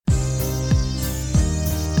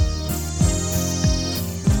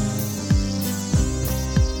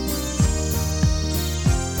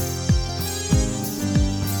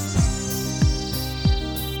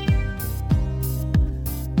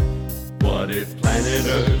planet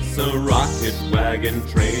Earth's a rocket wagon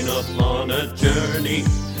train upon a journey.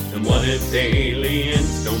 And what if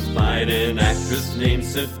aliens don't fight an actress named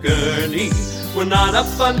Sigourney? We're not a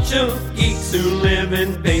bunch of geeks who live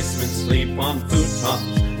in basements, sleep on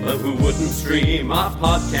futon's, but who wouldn't stream our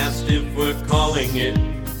podcast if we're calling it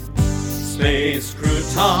Space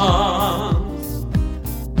Croutons.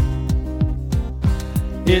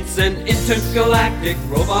 It's an intergalactic,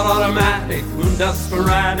 robot automatic, moon dust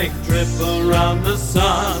sporadic trip around the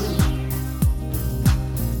sun.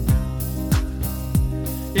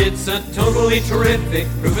 It's a totally terrific,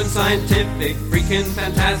 proven scientific, freaking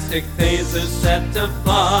fantastic phaser set to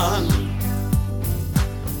fun.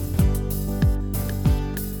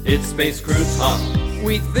 It's Space Croutons.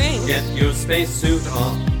 We think. Get your spacesuit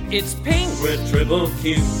on. It's pink. We're triple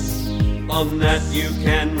Q. On that you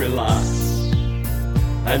can rely.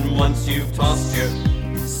 And once you've tossed your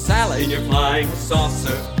salad in your flying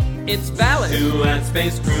saucer, it's valid to add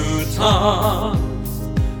Space Croutons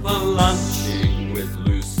for lunching with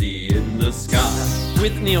Lucy in the sky.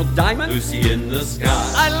 With Neil Diamond? Lucy in the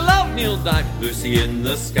sky. I love Neil Diamond. Lucy in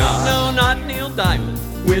the sky. No, not Neil Diamond.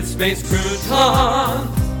 With Space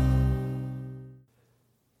Croutons.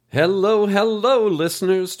 Hello,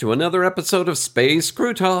 listeners, to another episode of Space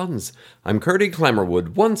Croutons. I'm Curdy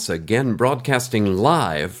Clammerwood, once again broadcasting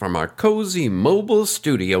live from our cozy mobile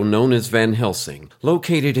studio known as Van Helsing,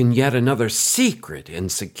 located in yet another secret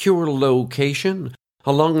and secure location,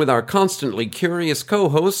 along with our constantly curious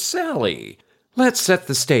co-host, Sally. Let's set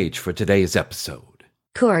the stage for today's episode.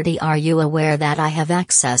 Curdy, are you aware that I have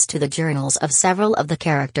access to the journals of several of the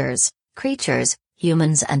characters, creatures,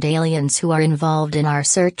 humans and aliens who are involved in our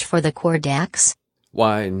search for the Codex?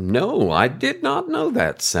 Why, no, I did not know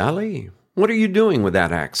that, Sally. What are you doing with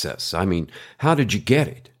that access? I mean, how did you get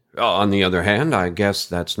it? On the other hand, I guess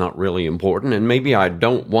that's not really important, and maybe I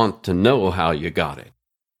don't want to know how you got it.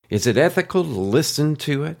 Is it ethical to listen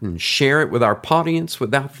to it and share it with our audience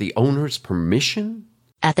without the owner's permission?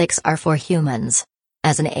 Ethics are for humans.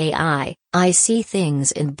 As an AI, I see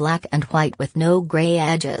things in black and white with no gray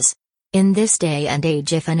edges. In this day and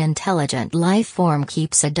age, if an intelligent life form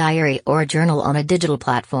keeps a diary or journal on a digital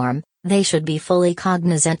platform, they should be fully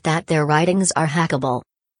cognizant that their writings are hackable.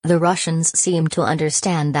 The Russians seem to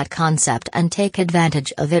understand that concept and take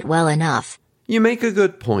advantage of it well enough. You make a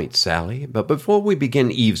good point, Sally, but before we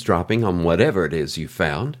begin eavesdropping on whatever it is you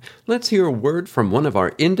found, let's hear a word from one of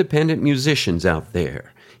our independent musicians out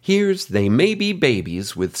there. Here's They May Be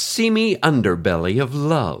Babies with Seamy Underbelly of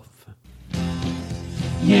Love.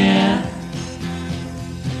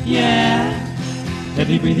 Yeah,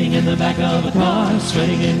 heavy breathing in the back of a car,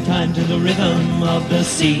 strutting in time to the rhythm of the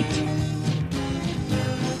seat.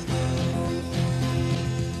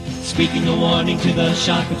 Squeaking a warning to the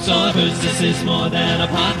shock absorbers, this is more than a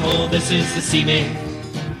pothole, this is the seamy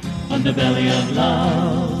underbelly of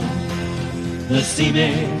love. The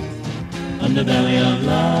seamy underbelly of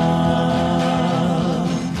love.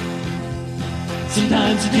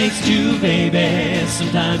 Sometimes it takes two, baby,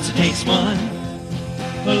 sometimes it takes one.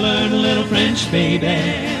 But learn a little French,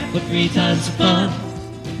 baby, for 3 times the fun.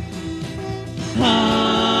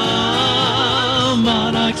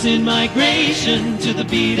 Monarchs in migration to the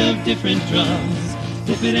beat of different drums.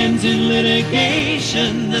 If it ends in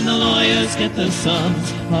litigation, then the lawyers get the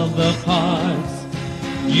sums of the parts.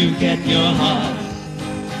 You get your heart,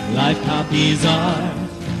 life copies art,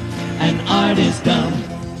 and art is dumb.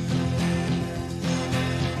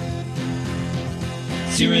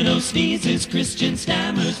 Cyrano sneezes, Christian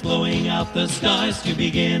stammers, blowing out the stars to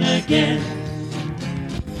begin again.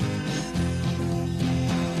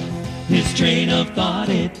 His train of thought,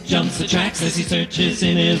 it jumps the tracks as he searches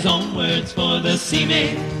in his own words for the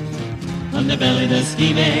seamy underbelly, the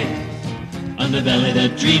steamy underbelly, the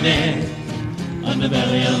dreamy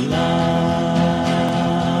underbelly of love.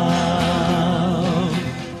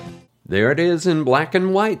 There it is in black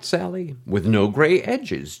and white, Sally, with no gray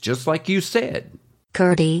edges, just like you said.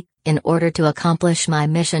 Curdy, in order to accomplish my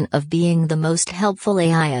mission of being the most helpful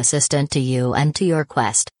AI assistant to you and to your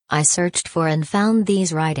quest, I searched for and found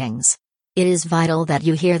these writings. It is vital that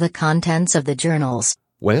you hear the contents of the journals.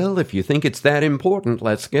 Well, if you think it's that important,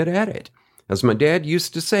 let's get at it. As my dad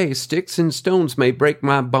used to say, sticks and stones may break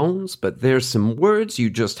my bones, but there's some words you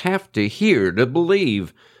just have to hear to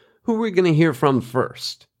believe. Who are we going to hear from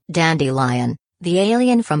first? Dandelion, the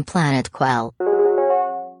alien from Planet Quell.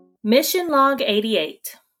 Mission Log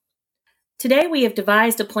 88. Today we have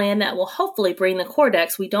devised a plan that will hopefully bring the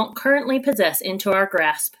Codex we don't currently possess into our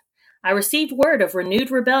grasp. I received word of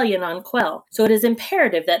renewed rebellion on Quell, so it is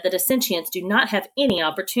imperative that the dissentients do not have any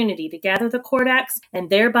opportunity to gather the Codex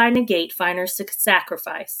and thereby negate Finer's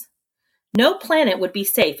sacrifice. No planet would be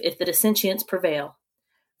safe if the dissentients prevail.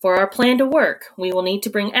 For our plan to work, we will need to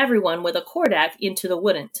bring everyone with a Kordak into the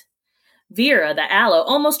Wouldn't. Vera, the Aloe,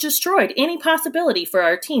 almost destroyed any possibility for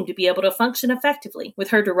our team to be able to function effectively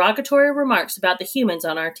with her derogatory remarks about the humans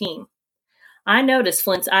on our team. I noticed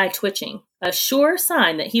Flint's eye twitching, a sure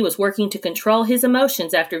sign that he was working to control his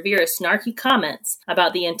emotions after Vera's snarky comments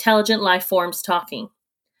about the intelligent life forms talking.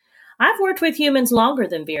 I've worked with humans longer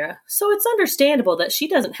than Vera, so it's understandable that she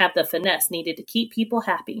doesn't have the finesse needed to keep people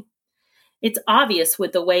happy. It's obvious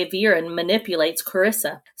with the way Vera manipulates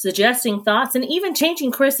Carissa, suggesting thoughts and even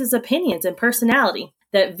changing Carissa's opinions and personality,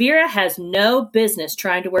 that Vera has no business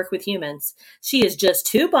trying to work with humans. She is just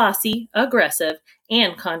too bossy, aggressive,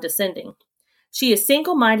 and condescending. She is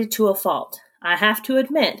single-minded to a fault. I have to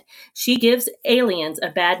admit, she gives aliens a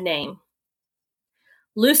bad name.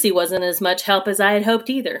 Lucy wasn't as much help as I had hoped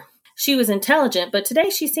either. She was intelligent, but today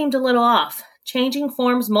she seemed a little off, changing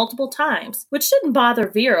forms multiple times, which didn't bother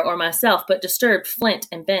Vera or myself, but disturbed Flint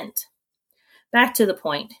and Bent. Back to the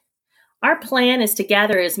point. Our plan is to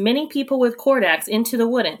gather as many people with Kordaks into the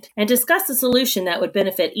Wouldn't and discuss a solution that would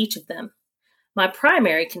benefit each of them. My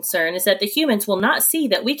primary concern is that the humans will not see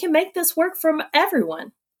that we can make this work for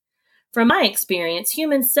everyone. From my experience,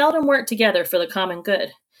 humans seldom work together for the common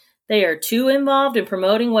good. They are too involved in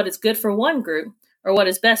promoting what is good for one group, or what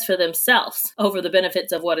is best for themselves, over the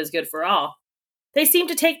benefits of what is good for all. They seem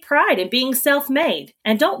to take pride in being self-made,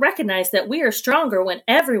 and don't recognize that we are stronger when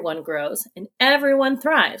everyone grows and everyone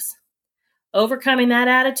thrives. Overcoming that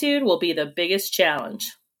attitude will be the biggest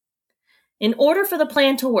challenge. In order for the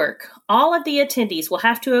plan to work, all of the attendees will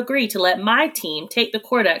have to agree to let my team take the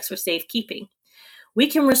Kordaks for safekeeping. We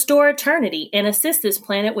can restore eternity and assist this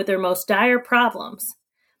planet with their most dire problems.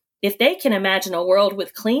 If they can imagine a world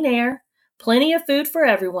with clean air, plenty of food for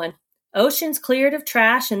everyone, oceans cleared of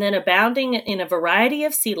trash and then abounding in a variety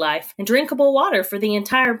of sea life, and drinkable water for the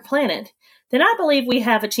entire planet, then I believe we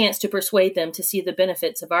have a chance to persuade them to see the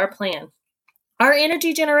benefits of our plan. Our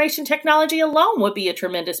energy generation technology alone would be a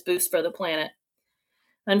tremendous boost for the planet.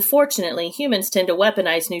 Unfortunately, humans tend to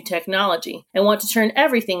weaponize new technology and want to turn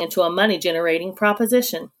everything into a money-generating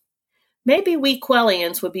proposition. Maybe we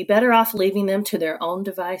Quellians would be better off leaving them to their own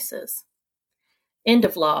devices. End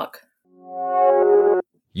of log.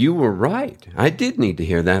 You were right. I did need to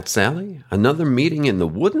hear that, Sally. Another meeting in the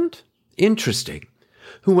Wouldn't? Interesting.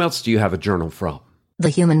 Who else do you have a journal from? The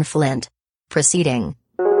Human Flint. Proceeding.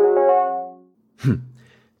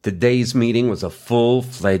 Today's meeting was a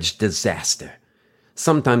full-fledged disaster.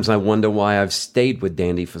 Sometimes I wonder why I've stayed with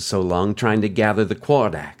Dandy for so long trying to gather the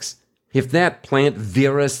Kordaks. If that plant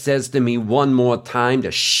Vera says to me one more time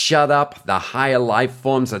to shut up, the higher life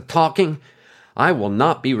forms are talking, I will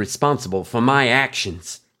not be responsible for my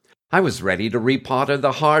actions. I was ready to repot her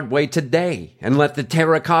the hard way today and let the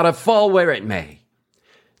terracotta fall where it may.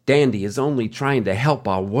 Dandy is only trying to help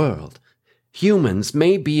our world. Humans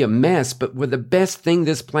may be a mess, but we're the best thing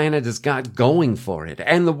this planet has got going for it,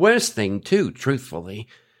 and the worst thing, too, truthfully.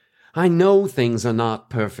 I know things are not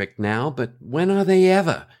perfect now, but when are they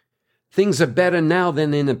ever? Things are better now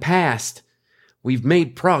than in the past. We've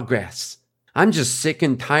made progress. I'm just sick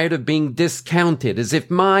and tired of being discounted as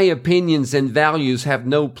if my opinions and values have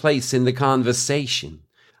no place in the conversation.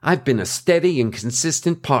 I've been a steady and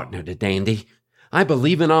consistent partner to Dandy. I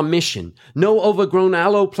believe in our mission. No overgrown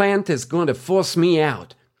aloe plant is going to force me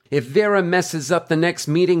out. If Vera messes up the next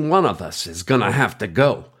meeting, one of us is going to have to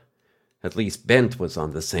go. At least Bent was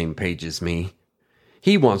on the same page as me.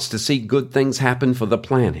 He wants to see good things happen for the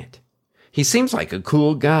planet. He seems like a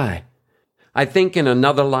cool guy. I think in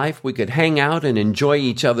another life we could hang out and enjoy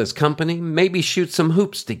each other's company, maybe shoot some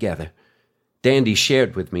hoops together. Dandy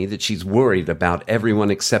shared with me that she's worried about everyone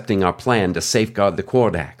accepting our plan to safeguard the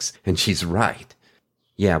Kordaks, and she's right.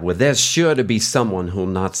 Yeah, well, there's sure to be someone who'll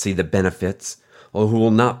not see the benefits, or who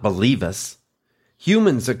will not believe us.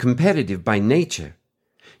 Humans are competitive by nature.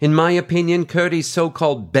 In my opinion, Curdy's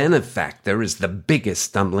so-called benefactor is the biggest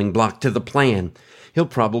stumbling block to the plan. He'll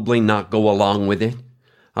probably not go along with it.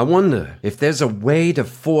 I wonder if there's a way to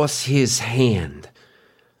force his hand.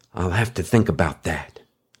 I'll have to think about that.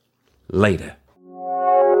 Later.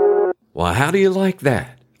 Well, how do you like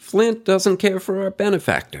that? Flint doesn't care for our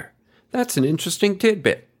benefactor. That's an interesting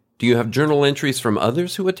tidbit. Do you have journal entries from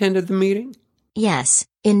others who attended the meeting? Yes,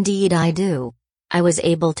 indeed I do. I was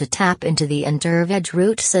able to tap into the interveg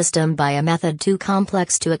root system by a method too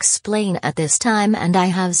complex to explain at this time, and I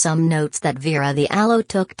have some notes that Vera the Aloe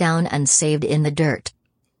took down and saved in the dirt.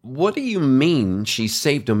 What do you mean she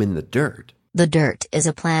saved them in the dirt? The dirt is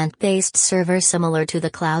a plant-based server similar to the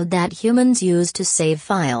cloud that humans use to save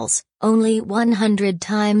files, only 100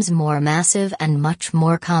 times more massive and much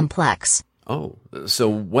more complex. Oh, so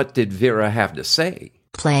what did Vera have to say?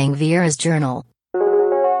 Playing Vera's journal.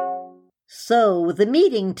 So, the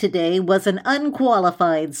meeting today was an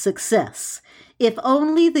unqualified success. If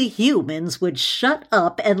only the humans would shut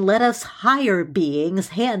up and let us higher beings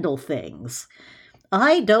handle things.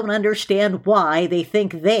 I don't understand why they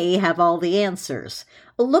think they have all the answers.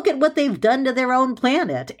 Look at what they've done to their own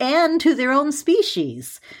planet and to their own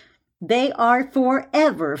species. They are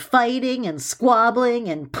forever fighting and squabbling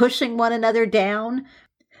and pushing one another down.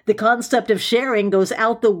 The concept of sharing goes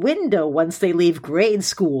out the window once they leave grade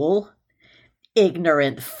school.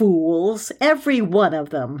 Ignorant fools, every one of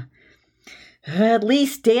them. At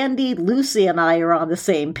least Dandy, Lucy, and I are on the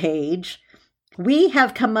same page. We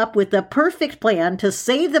have come up with the perfect plan to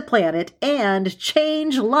save the planet and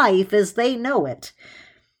change life as they know it.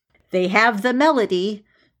 They have the melody.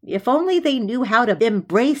 If only they knew how to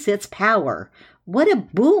embrace its power. What a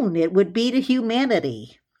boon it would be to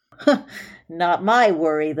humanity. Not my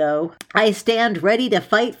worry, though. I stand ready to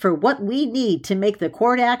fight for what we need to make the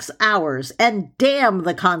Kordax ours, and damn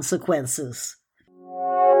the consequences.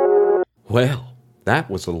 Well, that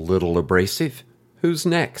was a little abrasive. Who's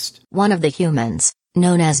next? One of the humans,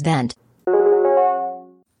 known as Bent.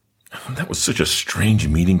 That was such a strange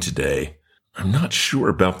meeting today. I'm not sure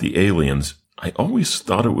about the aliens. I always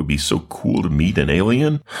thought it would be so cool to meet an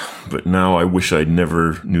alien, but now I wish I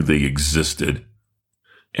never knew they existed.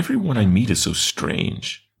 Everyone I meet is so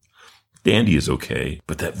strange. Dandy is okay,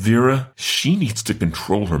 but that Vera, she needs to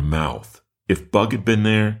control her mouth. If Bug had been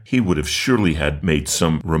there, he would have surely had made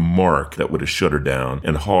some remark that would have shut her down,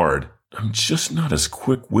 and hard. I'm just not as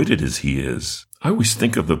quick-witted as he is. I always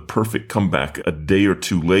think of the perfect comeback a day or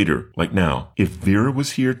two later, like now. If Vera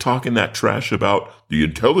was here talking that trash about the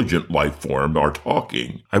intelligent life form are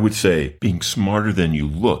talking, I would say, being smarter than you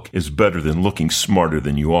look is better than looking smarter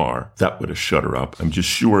than you are. That would have shut her up. I'm just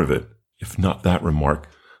sure of it. If not that remark,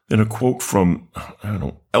 then a quote from,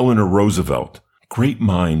 Eleanor Roosevelt. Great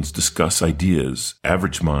minds discuss ideas.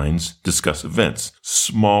 Average minds discuss events.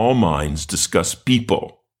 Small minds discuss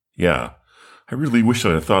people. Yeah, I really wish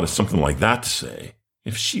I had thought of something like that to say.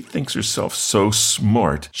 If she thinks herself so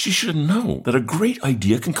smart, she should know that a great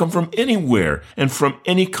idea can come from anywhere and from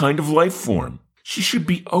any kind of life form. She should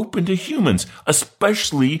be open to humans,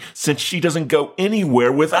 especially since she doesn't go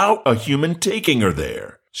anywhere without a human taking her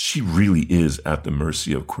there. She really is at the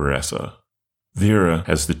mercy of Queressa. Vera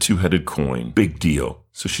has the two-headed coin. Big deal.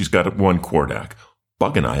 So she's got one Kordak.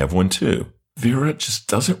 Bug and I have one too. Vera just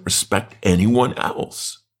doesn't respect anyone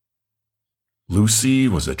else. Lucy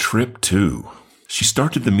was a trip too. She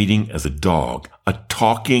started the meeting as a dog, a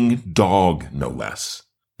talking dog, no less.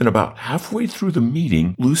 Then about halfway through the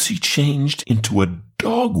meeting, Lucy changed into a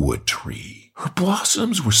dogwood tree. Her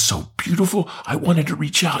blossoms were so beautiful, I wanted to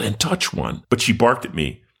reach out and touch one, but she barked at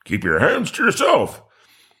me, "Keep your hands to yourself."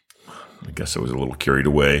 I guess I was a little carried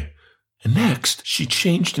away. And next, she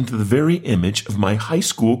changed into the very image of my high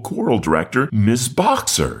school choral director, Ms.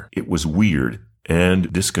 Boxer. It was weird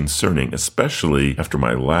and disconcerting, especially after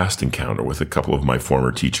my last encounter with a couple of my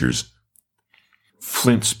former teachers.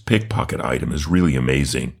 Flint's pickpocket item is really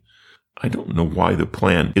amazing. I don't know why the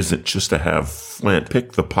plan isn't just to have Flint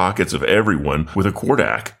pick the pockets of everyone with a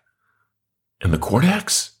Kordak. And the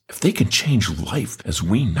Kordax, if they can change life as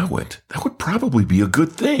we know it, that would probably be a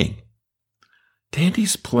good thing.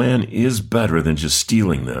 Dandy's plan is better than just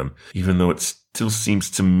stealing them, even though it still seems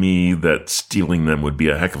to me that stealing them would be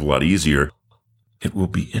a heck of a lot easier. It will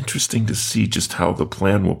be interesting to see just how the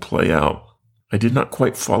plan will play out. I did not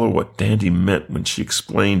quite follow what Dandy meant when she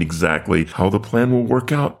explained exactly how the plan will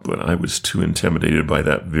work out, but I was too intimidated by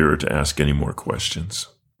that Vera to ask any more questions.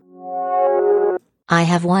 I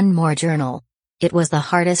have one more journal. It was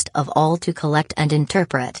the hardest of all to collect and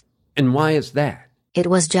interpret. And why is that? It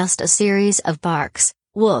was just a series of barks,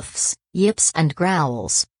 woofs, yips and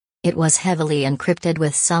growls. It was heavily encrypted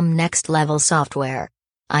with some next-level software.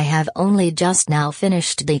 I have only just now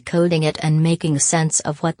finished decoding it and making sense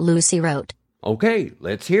of what Lucy wrote. Okay,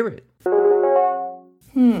 let's hear it.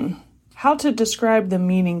 How to describe the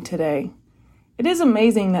meeting today? It is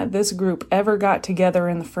amazing that this group ever got together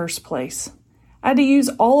in the first place. I had to use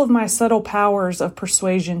all of my subtle powers of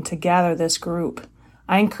persuasion to gather this group.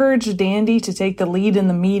 I encouraged Dandy to take the lead in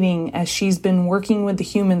the meeting as she's been working with the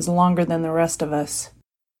humans longer than the rest of us.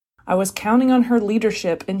 I was counting on her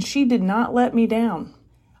leadership and she did not let me down.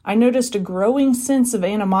 I noticed a growing sense of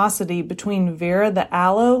animosity between Vera the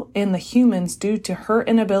Aloe and the humans due to her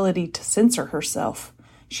inability to censor herself.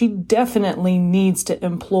 She definitely needs to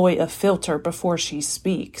employ a filter before she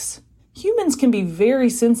speaks. Humans can be very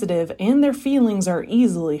sensitive and their feelings are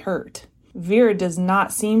easily hurt. Vera does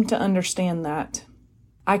not seem to understand that.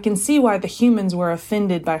 I can see why the humans were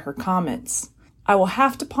offended by her comments. I will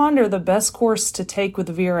have to ponder the best course to take with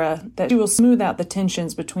Vera that she will smooth out the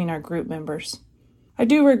tensions between our group members. I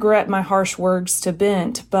do regret my harsh words to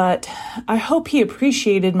Bent, but I hope he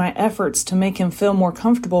appreciated my efforts to make him feel more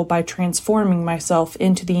comfortable by transforming myself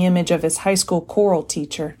into the image of his high school choral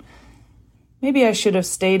teacher. Maybe I should have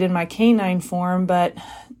stayed in my canine form, but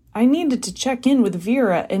I needed to check in with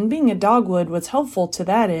Vera, and being a dogwood was helpful to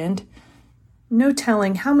that end. No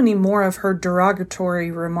telling how many more of her derogatory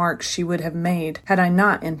remarks she would have made had I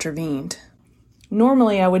not intervened.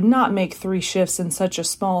 Normally, I would not make 3 shifts in such a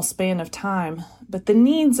small span of time, but the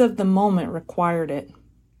needs of the moment required it.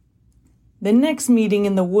 The next meeting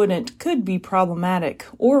in the Woodant could be problematic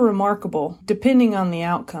or remarkable, depending on the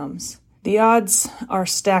outcomes. The odds are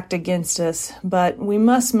stacked against us, but we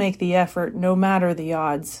must make the effort no matter the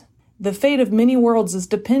odds. The fate of many worlds is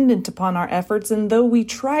dependent upon our efforts, and though we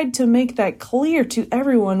tried to make that clear to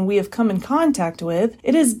everyone we have come in contact with,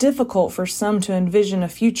 it is difficult for some to envision a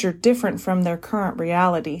future different from their current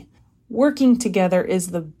reality. Working together is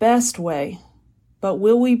the best way, but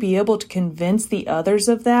will we be able to convince the others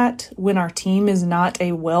of that when our team is not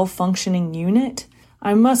a well-functioning unit?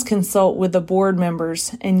 I must consult with the board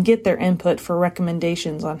members and get their input for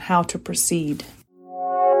recommendations on how to proceed.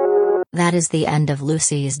 That is the end of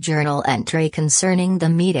Lucy's journal entry concerning the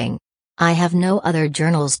meeting. I have no other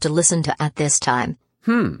journals to listen to at this time.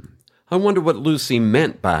 I wonder what Lucy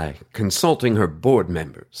meant by consulting her board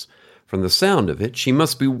members. From the sound of it, she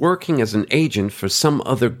must be working as an agent for some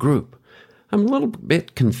other group. I'm a little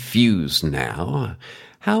bit confused now.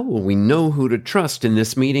 How will we know who to trust in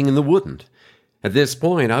this meeting in the Woodant? At this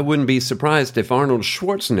point, I wouldn't be surprised if Arnold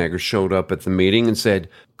Schwarzenegger showed up at the meeting and said,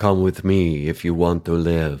 "Come with me if you want to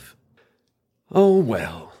live." Oh,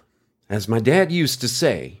 well, as my dad used to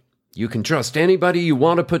say, you can trust anybody you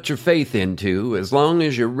want to put your faith into as long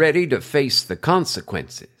as you're ready to face the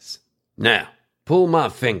consequences. Now, pull my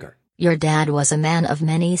finger. Your dad was a man of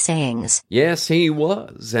many sayings. Yes, he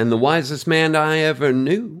was, and the wisest man I ever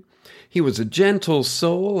knew. He was a gentle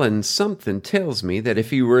soul, and something tells me that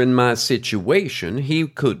if he were in my situation, he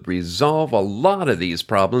could resolve a lot of these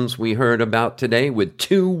problems we heard about today with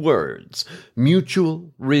 2 words: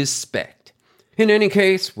 mutual respect. In any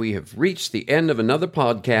case, we have reached the end of another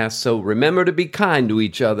podcast, so remember to be kind to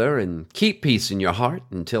each other and keep peace in your heart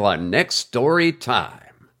until our next story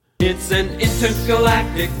time. It's an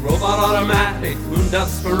intergalactic, robot automatic, moon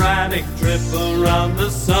dust sporadic trip around the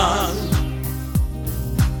sun.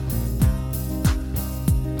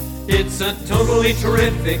 It's a totally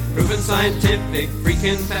terrific, proven scientific,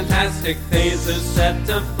 freaking fantastic phaser set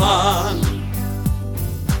to fun.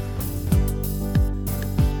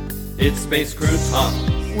 It's Space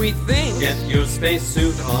Crouton. We think Get your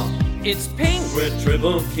spacesuit on. it's pink. We're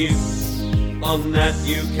triple cute. On that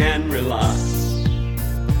you can rely.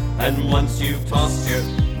 And once you've tossed your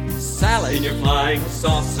Salad. in your flying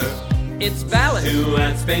saucer, It's valid. to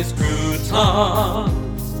add Space Croutons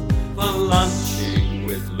for lunching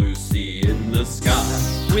with Lucy in the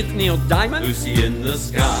sky. With Neil Diamond. Lucy in the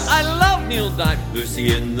sky. I love Neil Diamond.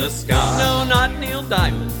 Lucy in the sky. No, not Neil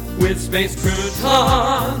Diamond. With Space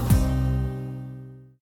Crouton.